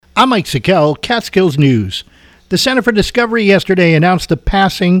I'm Mike Sikel, Catskills News. The Center for Discovery yesterday announced the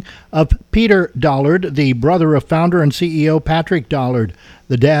passing of Peter Dollard, the brother of founder and CEO Patrick Dollard.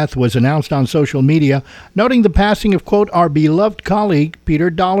 The death was announced on social media, noting the passing of, quote, our beloved colleague, Peter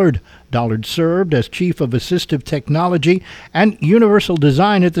Dollard. Dollard served as Chief of Assistive Technology and Universal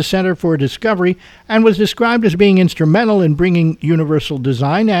Design at the Center for Discovery and was described as being instrumental in bringing universal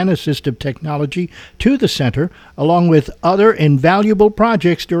design and assistive technology to the center, along with other invaluable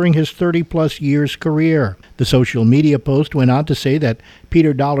projects during his 30-plus years career. The social media post went on to say that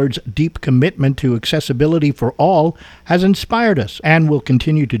Peter Dollard's deep commitment to accessibility for all has inspired us and will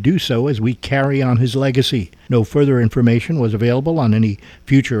continue to do so as we carry on his legacy. No further information was available on any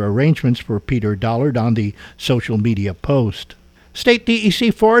future arrangements for Peter Dollard on the social media post. State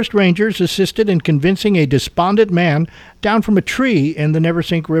DEC forest rangers assisted in convincing a despondent man down from a tree in the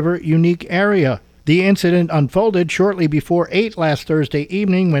Neversink River Unique area. The incident unfolded shortly before 8 last Thursday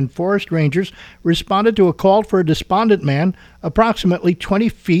evening when forest rangers responded to a call for a despondent man approximately 20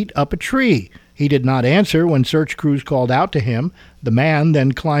 feet up a tree. He did not answer when search crews called out to him. The man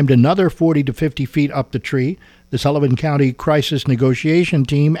then climbed another 40 to 50 feet up the tree. The Sullivan County Crisis Negotiation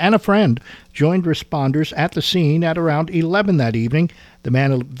Team and a friend joined responders at the scene at around 11 that evening. The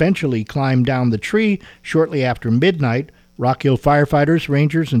man eventually climbed down the tree shortly after midnight. Rock Hill firefighters,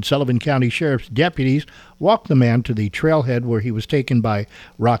 rangers, and Sullivan County Sheriff's deputies walked the man to the trailhead where he was taken by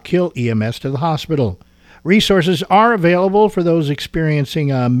Rock Hill EMS to the hospital. Resources are available for those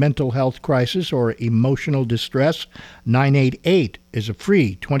experiencing a mental health crisis or emotional distress. 988 is a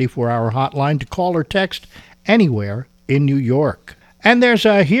free 24-hour hotline to call or text anywhere in New York. And there's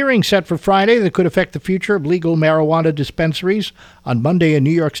a hearing set for Friday that could affect the future of legal marijuana dispensaries. On Monday, a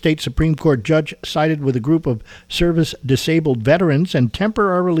New York State Supreme Court judge sided with a group of service-disabled veterans and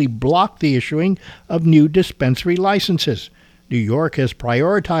temporarily blocked the issuing of new dispensary licenses. New York has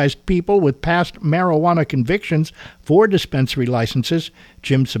prioritized people with past marijuana convictions for dispensary licenses.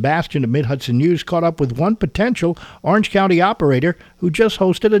 Jim Sebastian of Mid-Hudson News caught up with one potential Orange County operator who just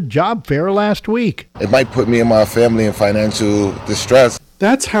hosted a job fair last week. It might put me and my family in financial distress.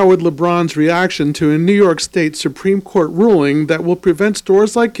 That's Howard LeBron's reaction to a New York State Supreme Court ruling that will prevent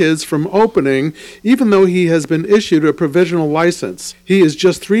stores like his from opening, even though he has been issued a provisional license. He is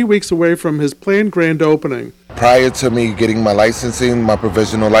just 3 weeks away from his planned grand opening. Prior to me getting my licensing, my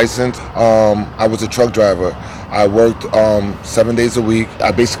provisional license, I was a truck driver. I worked 7 days a week.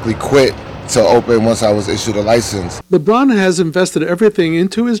 I basically quit to open once I was issued a license. LeBron has invested everything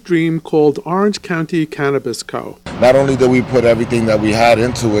into his dream called Orange County Cannabis Co. Not only did we put everything that we had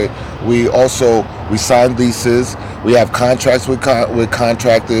into it, we signed leases. We have contracts with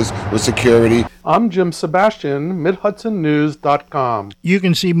contractors, with security. I'm Jim Sebastian, MidHudsonNews.com. You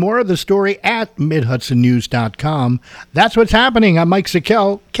can see more of the story at MidHudsonNews.com. That's what's happening. I'm Mike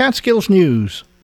Sikel, Catskills News.